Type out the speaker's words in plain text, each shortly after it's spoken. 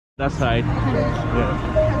That side.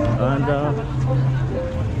 Yeah. And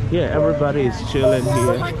yeah, everybody is chilling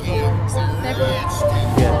here.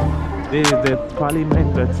 Yeah, this is the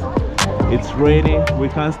parliament, but it's raining. We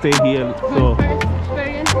can't stay here. So my first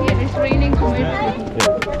experience here is raining commercially.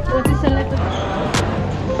 yeah. What is a little?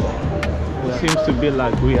 It seems to be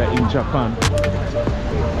like we are in Japan.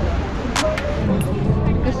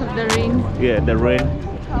 Because of the rain. Yeah, the rain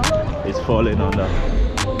is falling on the.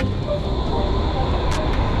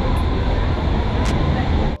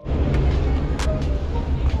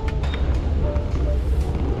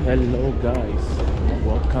 Hello guys,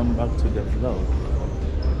 welcome back to the vlog.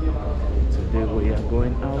 Today we are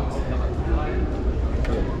going out.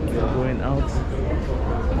 We are going out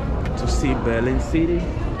to see Berlin City.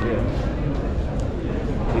 Yeah.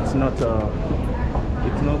 It's not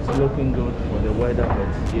looking good for the weather,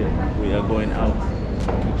 but yeah, we are going out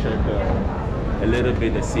to check a little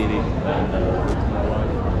bit the city and with my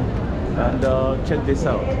wife. And check this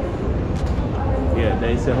out. Yeah,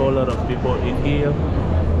 there is a whole lot of people in here.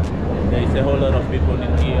 There is a whole lot of people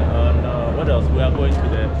in here. And what else? We are going to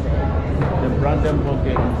the Brandenburg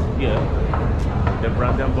Gate here. The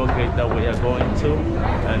Brandenburg Gate that we are going to.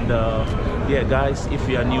 And yeah, guys, if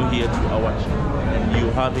you are new here to our channel and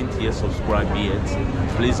you haven't yet subscribed yet,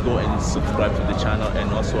 please go and subscribe to the channel,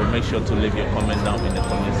 and also make sure to leave your comment down in the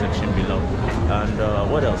comment section below.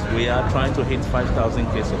 And what else? We are trying to hit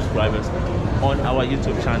 5,000k subscribers on our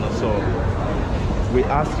YouTube channel. So we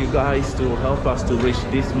ask you guys to help us to reach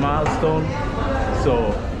this milestone.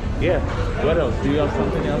 So yeah, what else? Do you have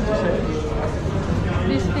something else to say?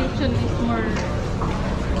 This station is more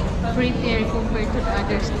prettier compared to the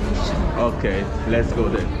other station. Okay, let's go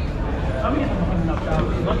then.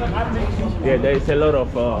 Yeah, there is a lot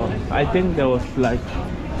of I think there was like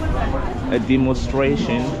a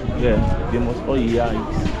demonstration. Yeah, oh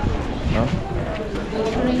yikes. Huh?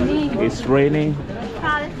 It's raining.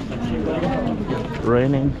 It's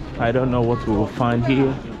raining. I don't know what we will find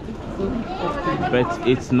here, but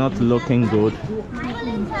it's not looking good.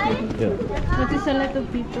 Yeah. But it's a lot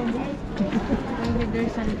of people. Maybe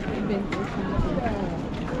there's an event or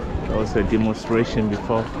something. There was a demonstration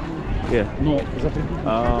before. Yeah.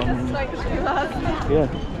 Yeah,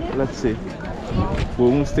 let's see. We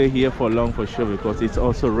won't stay here for long for sure because it's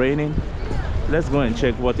also raining. Let's go and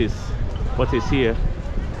check what is here.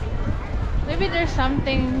 Maybe there's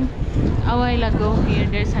something a while ago here.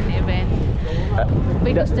 There's an event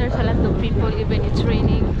because there's a lot of people even it's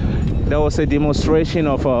raining. There was a demonstration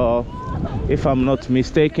of if I'm not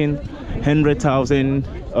mistaken, 100,000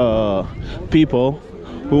 people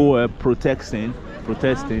who were protesting.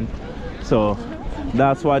 So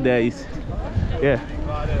that's why there is, yeah,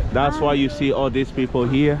 that's why you see all these people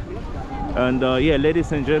here. And yeah,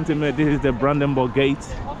 ladies and gentlemen, this is the Brandenburg Gate.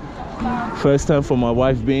 First time for my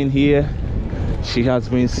wife being here. She has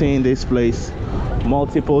been seeing this place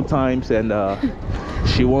multiple times, and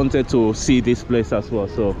she wanted to see this place as well.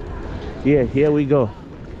 So yeah, here we go.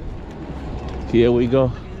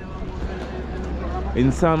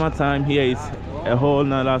 In summertime here is a whole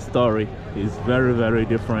nother story. It's very, very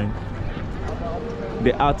different.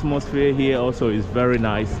 The atmosphere here also is very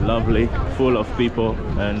nice, lovely, full of people.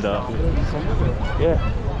 And yeah,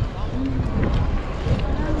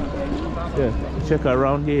 check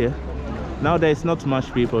around here. Now there's not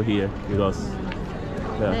much people here because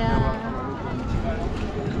The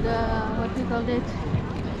what we call it?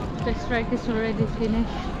 The strike is already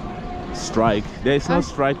finished. Strike? There is no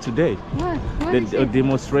strike today. What? The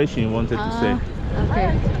demonstration you wanted to say.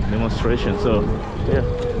 Okay. Demonstration. So yeah,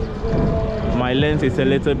 my lens is a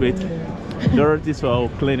little bit dirty, so I'll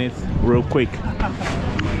clean it real quick.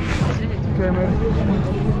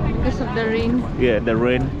 Because of the rain. Yeah, the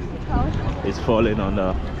rain is falling on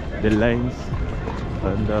the lens.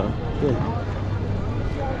 And yeah.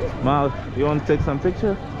 Mal, you want to take some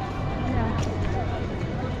picture?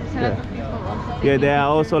 Yeah. Yeah, there are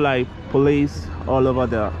also like police all over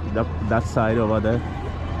that side over there.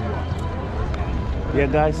 Yeah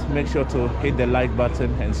guys, make sure to hit the like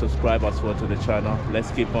button and subscribe as well to the channel.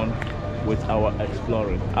 Let's keep on with our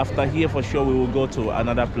exploring. After here for sure we will go to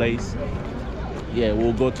another place. Yeah,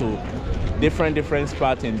 we'll go to different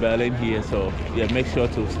spots in Berlin here. So yeah, make sure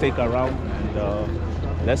to stick around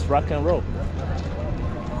and let's rock and roll.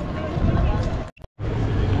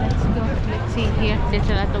 Let's go. Let's see here. There's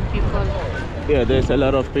a lot of people. Yeah, there's a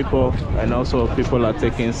lot of people, and also people are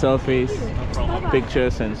taking selfies,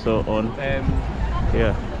 pictures and so on.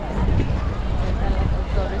 Yeah.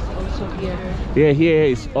 Yeah, here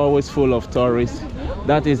is always full of tourists.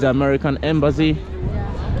 That is the American embassy,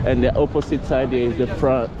 and the opposite side there is the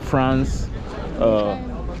France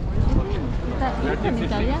Is it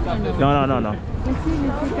Italian or no? No, no, no, no. Let's see,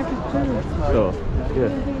 let's take a picture. So,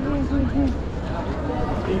 yeah.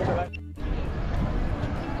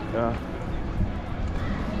 Yeah.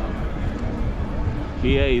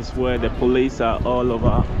 Here is where the police are all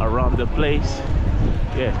over around the place.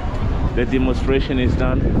 Yeah, the demonstration is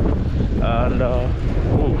done, and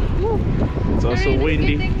it's also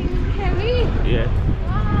windy. Heavy. Yeah.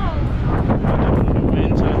 Wow.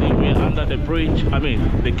 Eventually, we're under the bridge. I mean,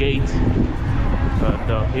 the gate.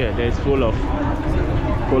 And yeah, there's full of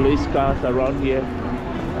police cars around here,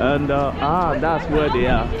 and that's where they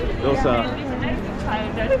are. Those are,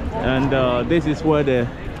 and this is where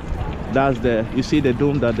that's the, you see the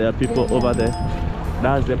dome that there are people over there.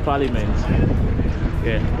 That's the parliament.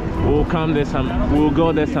 Yeah, we'll come there we'll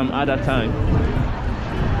go there some other time.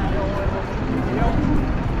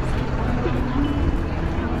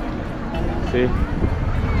 See?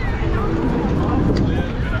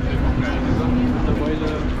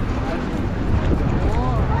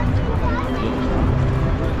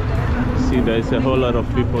 See, there's a whole lot of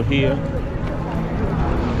people here.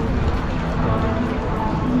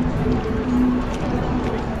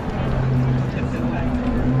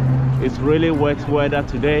 It's really wet weather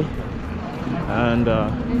today, and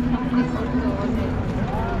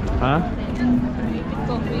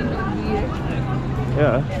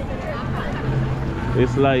yeah,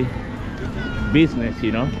 it's like business,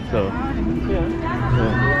 you know. So yeah.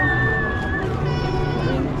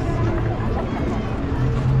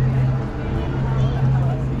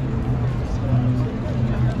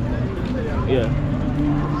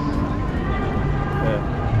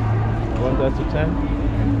 1 to 10.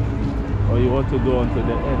 Or you want to go on to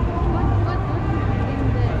the end?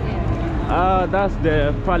 That's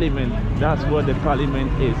the parliament. That's what the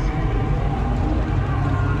parliament is.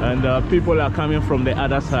 And people are coming from the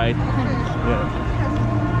other side. Yeah.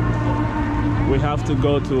 We have to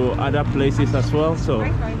go to other places as well, so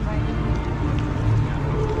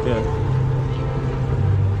yeah.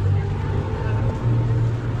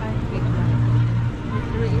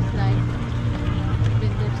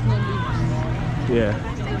 Yeah.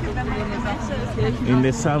 In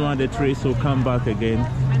the summer, the trees will come back again,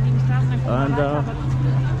 and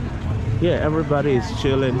yeah, everybody is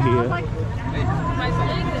chilling here.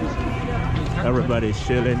 Everybody is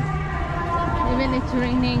chilling. Even it's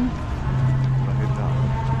raining,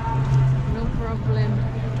 no problem.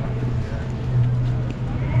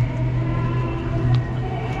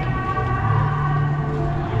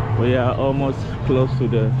 We are almost close to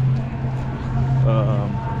the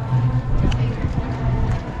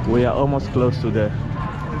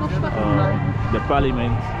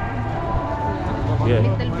parliament. Yeah.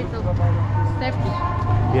 Little bit of steps.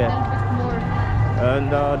 Yeah. Little bit more. And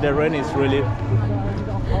the rain is really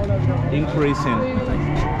increasing.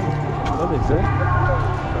 What is that?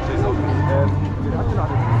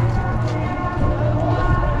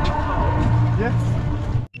 Yes.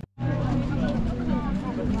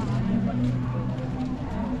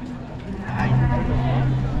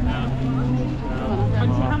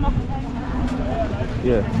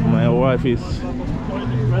 Yeah, my wife is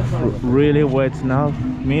really wet now.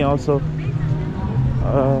 Me also.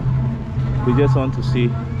 We just want to see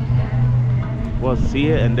what's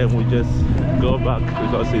here, and then we just go back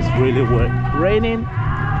because it's really wet. Raining.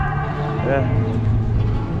 Yeah.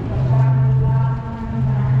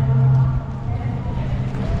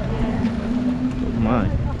 My.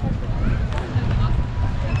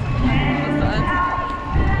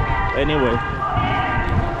 Anyway.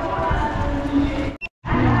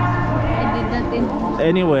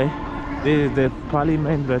 Anyway, this is the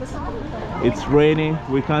parliament, but it's raining.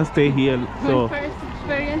 We can't stay here. So my first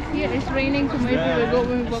experience here is raining, so maybe we're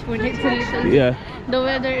going back when it's a little. Yeah. The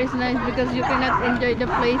weather is nice because you cannot enjoy the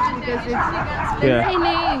place because it's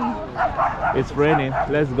raining. It's raining.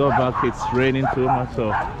 Let's go back. It's raining too much.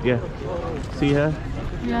 So yeah. See her?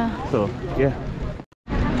 Yeah. So yeah.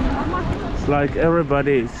 It's like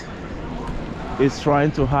everybody is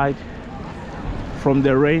trying to hide from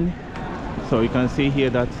the rain. So you can see here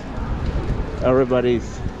that everybody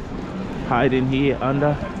is hiding here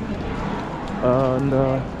under, and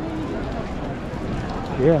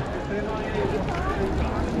yeah.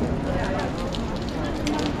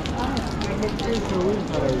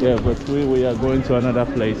 Yeah, but we are going to another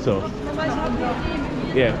place, so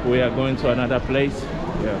yeah, we are going to another place.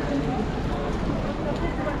 Yeah,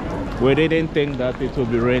 we didn't think that it would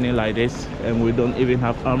be raining like this, and we don't even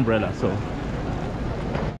have umbrella, so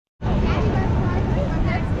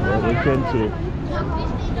we came to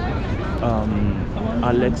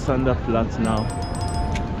Alexanderplatz now.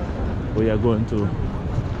 We are going to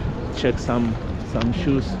check some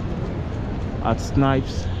shoes at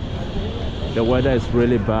Snipes. The weather is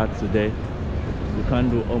really bad today. You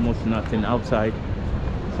can't do almost nothing outside.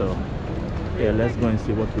 So yeah, let's go and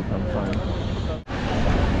see what we can find.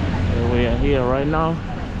 We are here right now.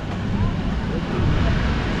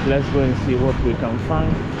 Let's go and see what we can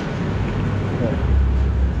find. Yeah.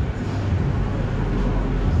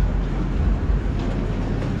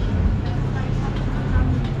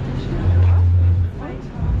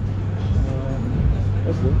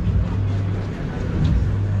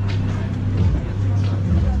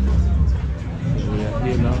 We are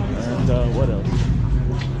here now, and what else?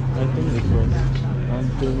 I think it was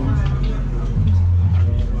until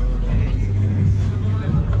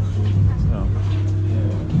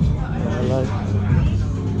I like.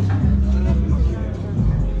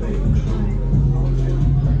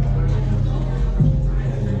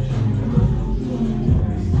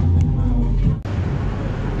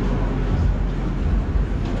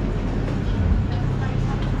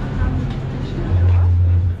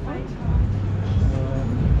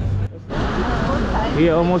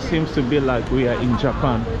 Here almost seems to be like we are in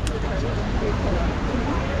Japan.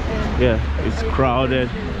 Yeah, it's crowded,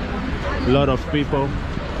 a lot of people.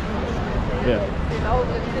 Yeah,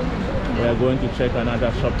 we are going to check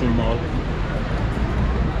another shopping mall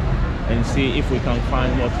and see if we can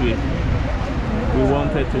find what we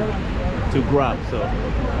wanted to grab. So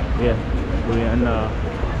yeah, we are in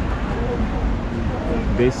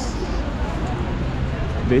this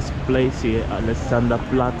place here,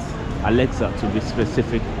 Alexanderplatz. Alexa, to be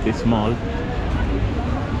specific, this mall.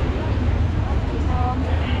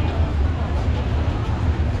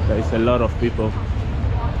 There is a lot of people.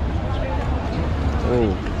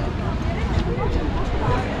 Oh.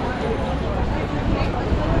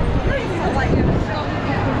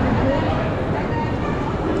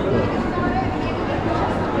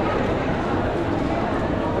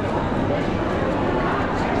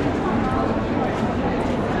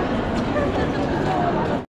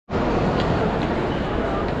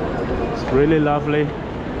 Really lovely,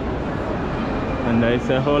 and there is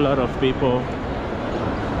a whole lot of people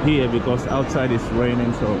here because outside is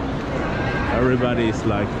raining, so everybody is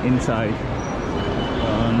like inside,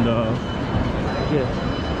 and yeah.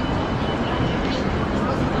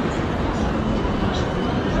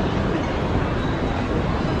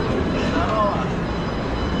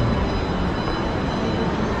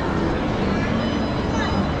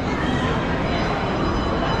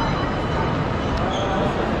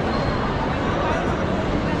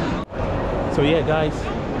 So yeah guys,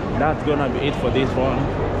 that's gonna be it for this one.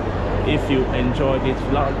 If you enjoyed this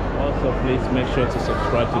vlog, also please make sure to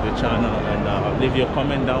subscribe to the channel, and leave your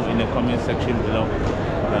comment down in the comment section below,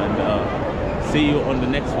 and see you on the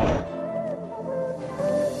next one.